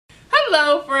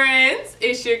Hello, friends.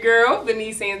 It's your girl,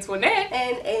 Venice Antoinette.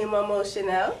 And Momo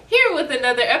Chanel. Here with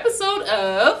another episode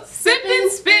of Sip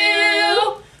and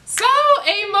Spill. So,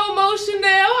 Momo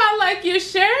Chanel, I like your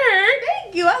shirt.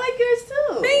 Thank you. I like yours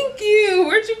too. Thank you.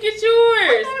 Where'd you get yours?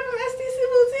 I got it from SDC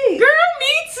Boutique. Girl,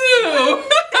 me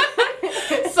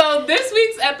too. So, this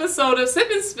week's episode of Sip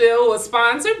and Spill was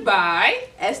sponsored by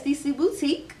SDC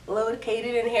Boutique,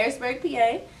 located in Harrisburg,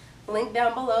 PA. Link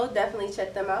down below. Definitely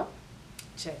check them out.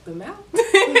 Check them out.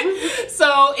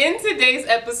 So, in today's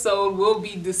episode, we'll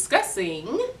be discussing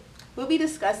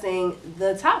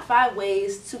the top 5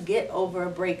 ways to get over a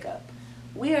breakup.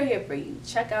 We are here for you.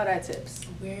 Check out our tips.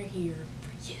 We're here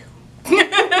for you.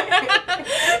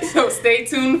 So, stay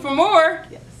tuned for more.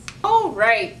 Yes. All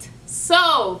right.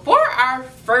 So, for our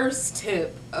first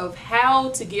tip of how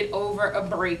to get over a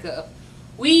breakup,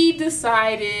 we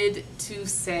decided to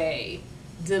say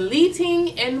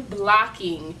deleting and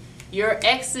blocking your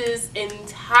ex's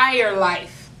entire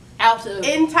life out of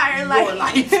Entire your life.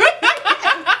 life.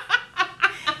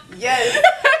 Yes.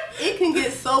 It can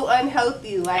get so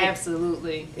unhealthy. Like,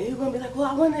 Absolutely. you're going to be like, well,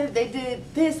 I wonder if they did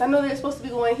this. I know they're supposed to be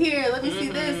going here. Let me see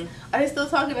this. Are they still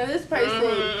talking to this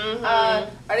person? Are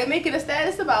they making a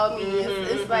status about me?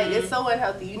 It's like, it's so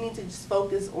unhealthy. You need to just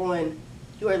focus on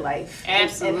your life.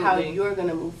 Absolutely. And how you're going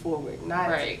to move forward, not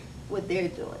Right. what they're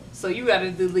doing. So you gotta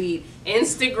delete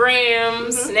Instagram,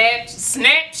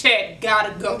 Snapchat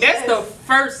gotta go. That's Yes. the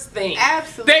first thing.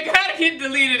 Absolutely. They gotta get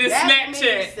deleted in That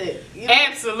Snapchat. makes it, you know?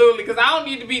 Absolutely, because I don't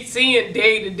need to be seeing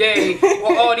day to day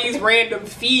with all these random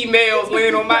females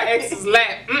laying on my ex's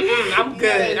lap. I'm good.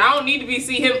 Yes. I don't need to be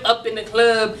seeing him up in the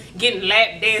club getting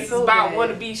lap dances So by bad.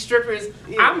 wannabe strippers.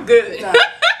 Yeah. I'm good.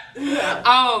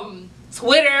 Nah.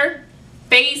 Twitter,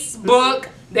 Facebook.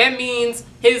 That means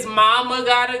his mama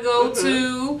gotta go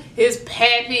too, his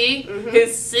pappy,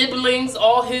 his siblings,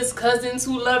 all his cousins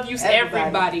who love you.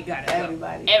 Everybody gotta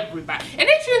Everybody. go. Everybody. And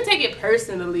they shouldn't take it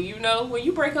personally, you know. When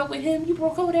you break up with him, you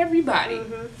broke up with everybody.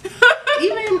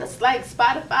 Even like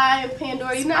Spotify and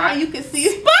Pandora, you know how you can see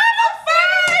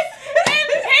Spotify and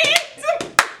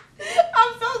Pandora.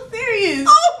 I'm so serious.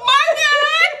 Oh my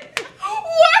God!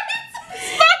 What?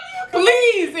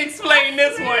 Please explain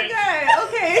this Oh one. my God.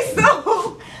 Okay,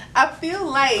 so I feel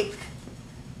like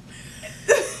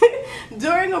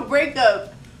during a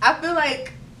breakup, I feel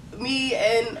like me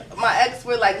and my ex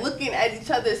were like looking at each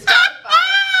other's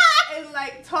Spotify and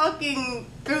like talking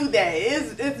through that.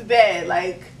 It's bad.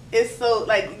 Like, it's so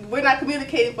like we're not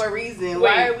communicating for a reason.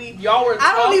 Why are we? Y'all were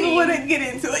I don't even talking- want to get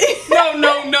into it.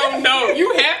 No.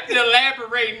 You have to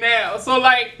elaborate now. So,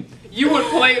 like, you would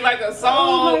play, like, a song,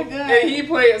 Oh my God. and he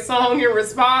play a song in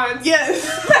response. Yes.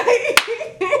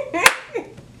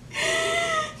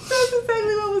 That's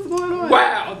exactly what was going on.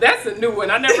 Wow, that's a new one.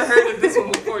 I never heard of this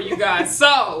one before, you guys.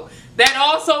 So, that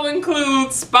also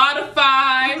includes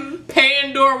Spotify,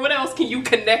 Pandora. What else can you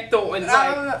connect on?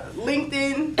 Like,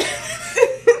 LinkedIn.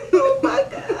 Oh my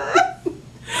God.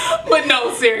 but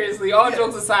no, seriously, all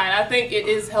jokes aside, I think it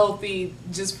is healthy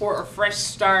just for a fresh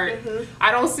start.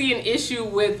 I don't see an issue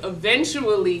with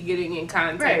eventually getting in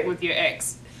contact Right. with your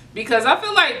ex. Because I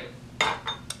feel like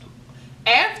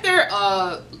after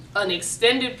an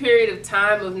extended period of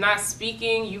time of not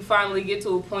speaking, you finally get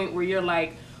to a point where you're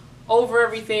like over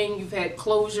everything, you've had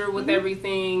closure with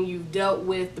everything, you've dealt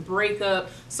with the breakup.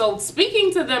 So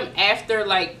speaking to them after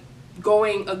like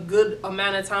going a good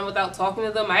amount of time without talking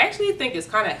to them, I actually think it's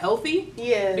kind of healthy.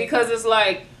 Yeah. Because it's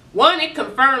like, one, it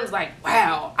confirms like,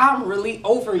 wow, I'm really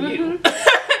over you.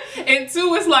 And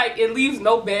two, it's like, it leaves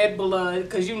no bad blood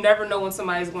because you never know when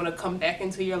somebody's going to come back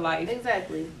into your life.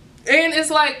 Exactly. And it's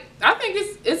like, I think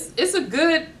it's a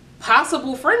good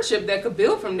possible friendship that could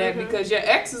build from that because your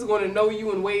ex is going to know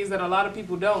you in ways that a lot of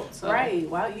people don't. So. Right.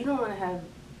 Wow. You don't want to have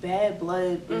bad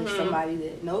blood with somebody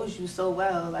that knows you so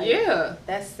well. Like, Yeah.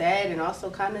 That's sad and also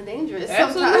kind of dangerous.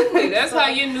 Absolutely. Sometimes. That's how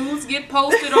your news get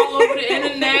posted all over the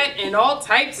internet and all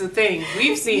types of things.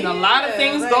 We've seen a lot of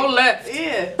things go left.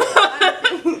 Yeah.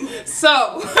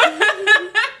 So,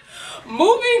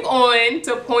 moving on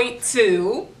to point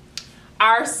 2,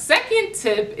 our second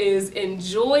tip is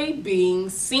enjoy being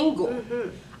single.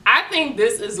 I think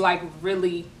this is like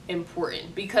really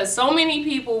important because so many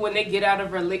people, when they get out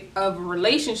of a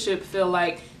relationship, feel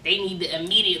like they need to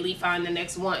immediately find the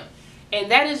next one. And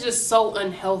that is just so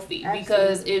unhealthy. Absolutely.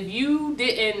 Because if you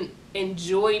didn't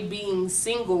enjoy being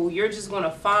single, you're just going to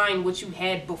find what you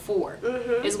had before.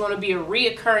 It's going to be a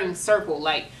reoccurring circle.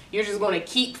 Like, you're just going to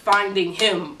keep finding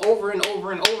him over and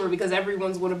over and over because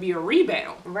everyone's going to be a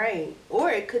rebound. Right. Or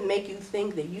it could make you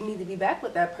think that you need to be back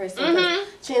with that person. 'Cause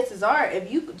chances are, if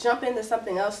you jump into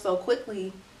something else so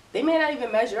quickly, they may not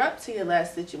even measure up to your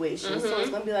last situation. So it's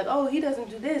gonna be like, oh, he doesn't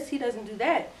do this, he doesn't do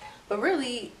that. But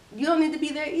really, you don't need to be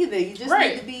there either. You just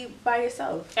need to be by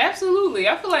yourself. Absolutely.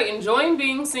 I feel like enjoying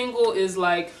being single is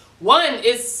like, one,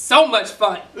 it's so much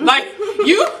fun. Like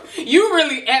you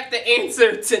really have to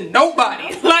answer to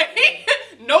nobody. Like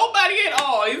nobody at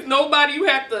all. It's nobody you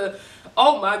have to.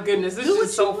 Oh my goodness, it's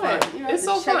just so fun. It's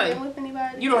so fun.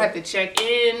 You don't have to check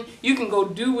in. You can go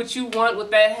do what you want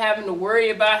without having to worry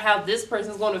about how this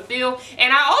person's going to feel.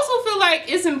 And I also feel like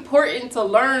it's important to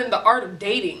learn the art of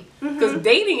dating, because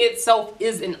dating itself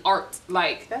is an art.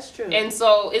 Like, that's true. And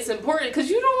so it's important because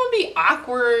you don't want to be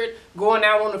awkward going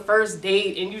out on the first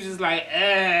date and you just like,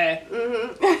 I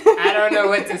don't know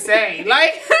what to say.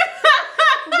 Like,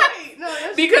 right? No,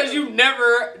 that's because true. you've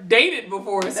never dated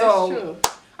before. That's so true.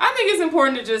 I think it's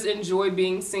important to just enjoy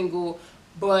being single,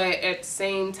 but at the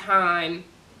same time,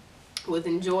 with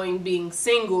enjoying being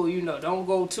single, you know, don't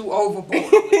go too overboard.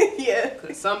 Yeah.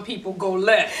 Because some people go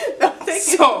left. Don't take it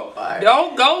So too far.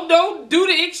 don't do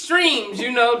the extremes,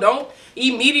 you know. Don't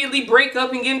immediately break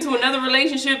up and get into another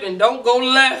relationship, and don't go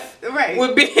left Right.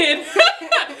 with being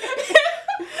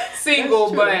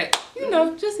single, That's but you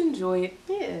know, just enjoy it.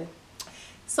 Yeah.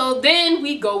 So then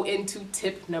we go into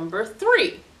tip number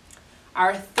 3.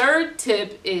 Our third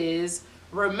tip is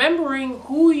remembering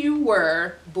who you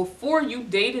were before you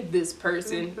dated this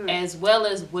person, as well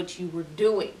as what you were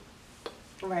doing.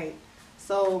 Right.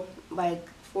 So, like,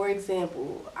 for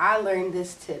example, I learned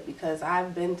this tip because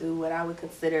I've been through what I would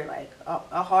consider like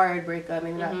a hard breakup,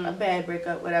 maybe not a bad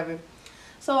breakup, whatever.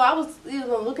 So I was,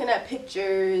 looking at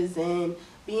pictures and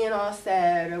being all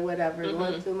sad or whatever,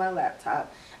 going through my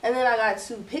laptop. And then I got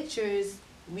 2 pictures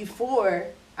before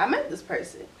I met this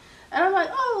person. And I'm like,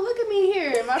 oh, look at me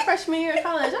here in my freshman year of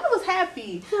college. I was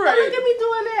happy. Right. Look at me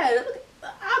doing that.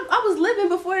 I was living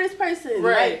before this person.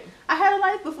 Right. Like, I had a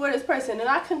life before this person, and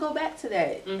I can go back to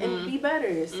that and be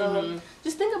better. So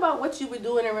just think about what you were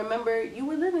doing and remember you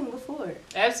were living before.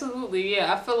 Absolutely,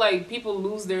 yeah. I feel like people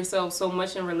lose themselves so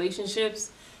much in relationships.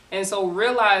 And so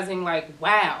realizing like,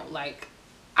 wow, like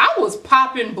I was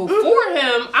popping before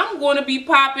him. I'm going to be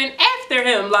popping after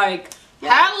him. Like,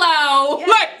 hello. Yeah.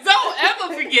 Like, don't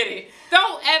ever forget it.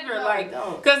 Don't ever. No, like,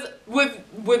 don't. because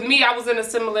with me, I was in a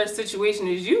similar situation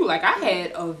as you. Like, I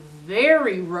had a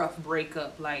very rough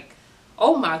breakup. Like,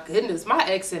 oh my goodness, my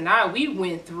ex and I, we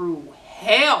went through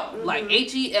hell. Like,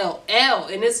 HELL.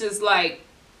 And it's just like,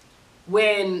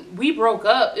 when we broke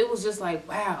up, it was just like,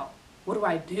 wow, what do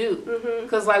I do?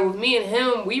 Because like with me and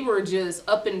him, we were just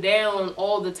up and down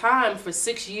all the time for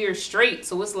 6 years straight.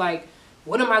 So it's like,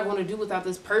 what am I going to do without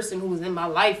this person who was in my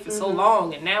life for so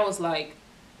long? And now it's like,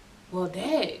 well,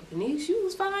 dang, Denise, you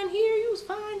was fine here, you was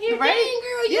fine here. Right? Dang,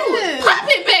 girl, you was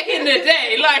popping back in the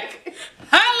day. Like,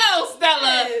 hello,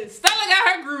 Stella. Yes. Stella got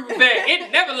her groove back.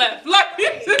 It never left. Like,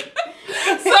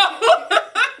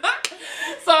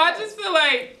 so I just feel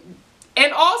like,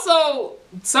 and also,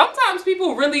 sometimes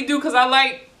people really do, because I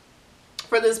like,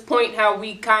 for this point, how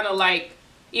we kind of like,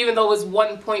 even though it's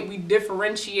one point, we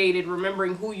differentiated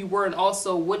remembering who you were and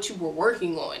also what you were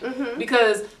working on.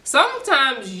 Because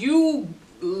sometimes you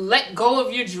let go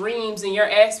of your dreams and your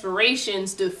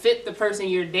aspirations to fit the person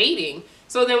you're dating.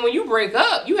 So then when you break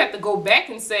up, you have to go back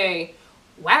and say,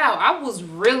 wow, I was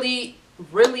really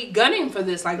gunning for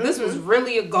this. Like, this was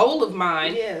really a goal of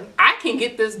mine. Yeah. I can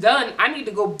get this done. I need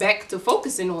to go back to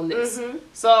focusing on this.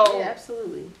 So Yeah,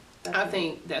 absolutely. I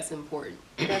think that's important.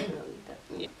 Definitely.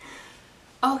 Yeah.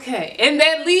 Okay, and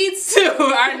that leads to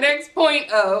our next point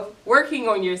of working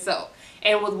on yourself.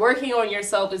 And with working on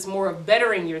yourself, it's more of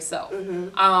bettering yourself.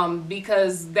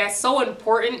 Because that's so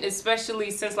important, especially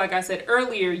since, like I said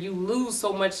earlier, you lose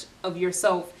so much of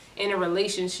yourself in a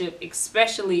relationship,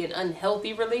 especially an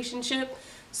unhealthy relationship.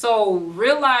 So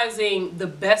realizing the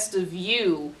best of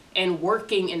you and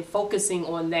working and focusing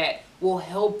on that will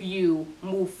help you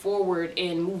move forward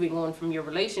in moving on from your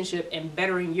relationship and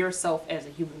bettering yourself as a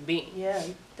human being. Yeah,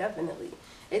 definitely.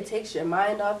 It takes your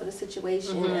mind off of the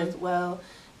situation as well.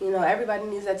 You know, everybody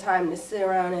needs that time to sit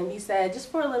around and be sad just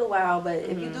for a little while. But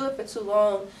if you do it for too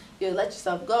long, you'll let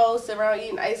yourself go, sit around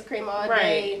eating ice cream all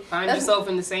day. Find yourself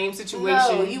in the same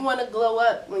situation. No, you want to glow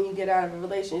up when you get out of a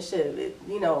relationship.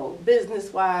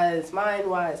 Business-wise,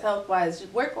 mind-wise, health-wise,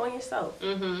 just work on yourself.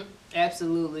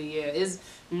 Absolutely, yeah. It's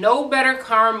no better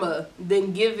karma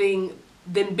than being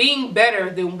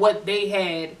better than what they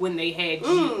had when they had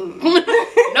you.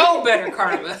 No better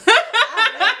karma.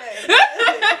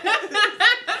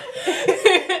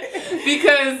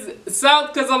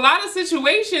 Because a lot of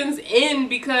situations end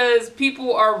because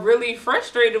people are really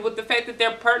frustrated with the fact that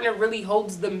their partner really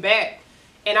holds them back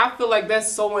And I feel like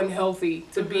that's so unhealthy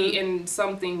to be in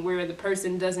something where the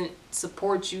person doesn't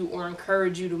support you or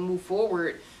encourage you to move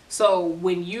forward. So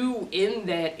when you in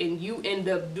that and you end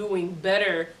up doing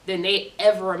better than they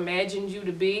ever imagined you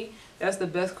to be, that's the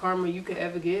best karma you could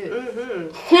ever give.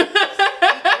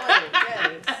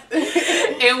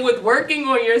 And with working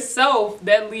on yourself,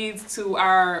 that leads to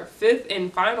our fifth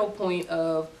and final point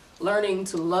of learning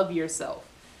to love yourself.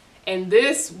 And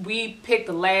this we picked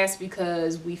last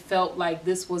because we felt like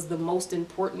this was the most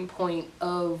important point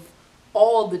of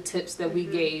all the tips that we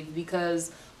gave,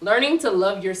 because learning to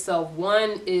love yourself,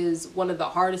 one, is one of the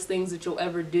hardest things that you'll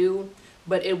ever do,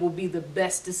 but it will be the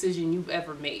best decision you've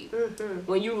ever made.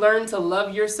 When you learn to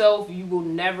love yourself, you will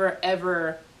never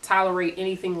ever tolerate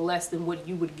anything less than what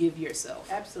you would give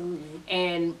yourself. Absolutely.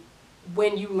 And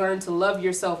when you learn to love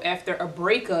yourself after a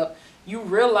breakup, you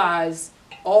realize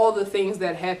all the things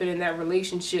that happen in that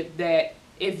relationship that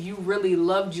if you really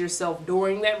loved yourself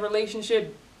during that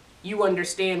relationship, you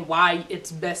understand why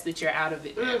it's best that you're out of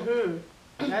it now.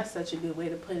 That's such a good way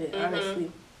to put it,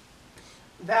 honestly.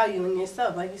 Valuing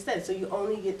yourself, like you said, so you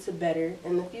only get to better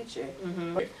in the future.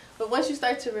 But once you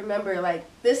start to remember, like,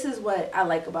 this is what I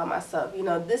like about myself, you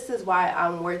know, this is why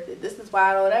I'm worth it, this is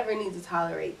why I don't ever need to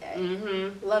tolerate that.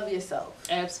 Love yourself.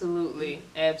 Absolutely.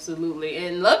 Absolutely.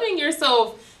 And loving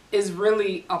yourself is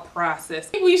really a process. I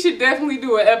think we should definitely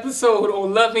do an episode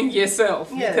on loving yourself,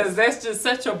 because that's just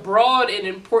such a broad and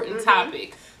important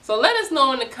topic. So let us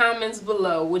know in the comments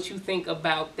below what you think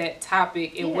about that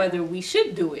topic and whether we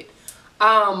should do it.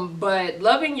 But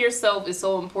loving yourself is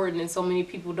so important, and so many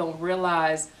people don't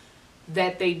realize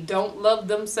that they don't love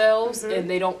themselves and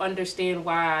they don't understand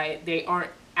why they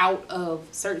aren't out of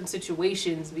certain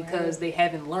situations because they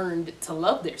haven't learned to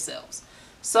love themselves.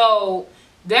 So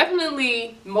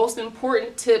definitely most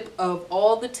important tip of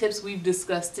all the tips we've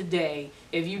discussed today,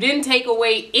 if you didn't take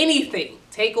away anything,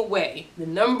 take away the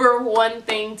number one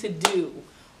thing to do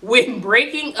when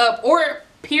breaking up or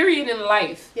period in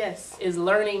life is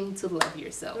learning to love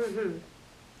yourself.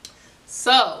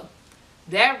 So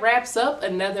that wraps up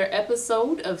another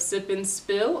episode of Sip and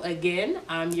Spill. Again,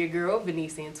 I'm your girl,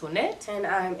 Venice Antoinette. And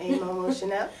I'm Momo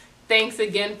Chanel. Thanks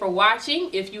again for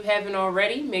watching. If you haven't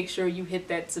already, make sure you hit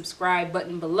that subscribe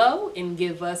button below and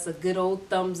give us a good old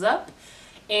thumbs up.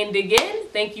 And again,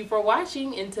 thank you for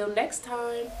watching. Until next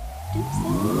time,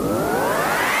 deuces.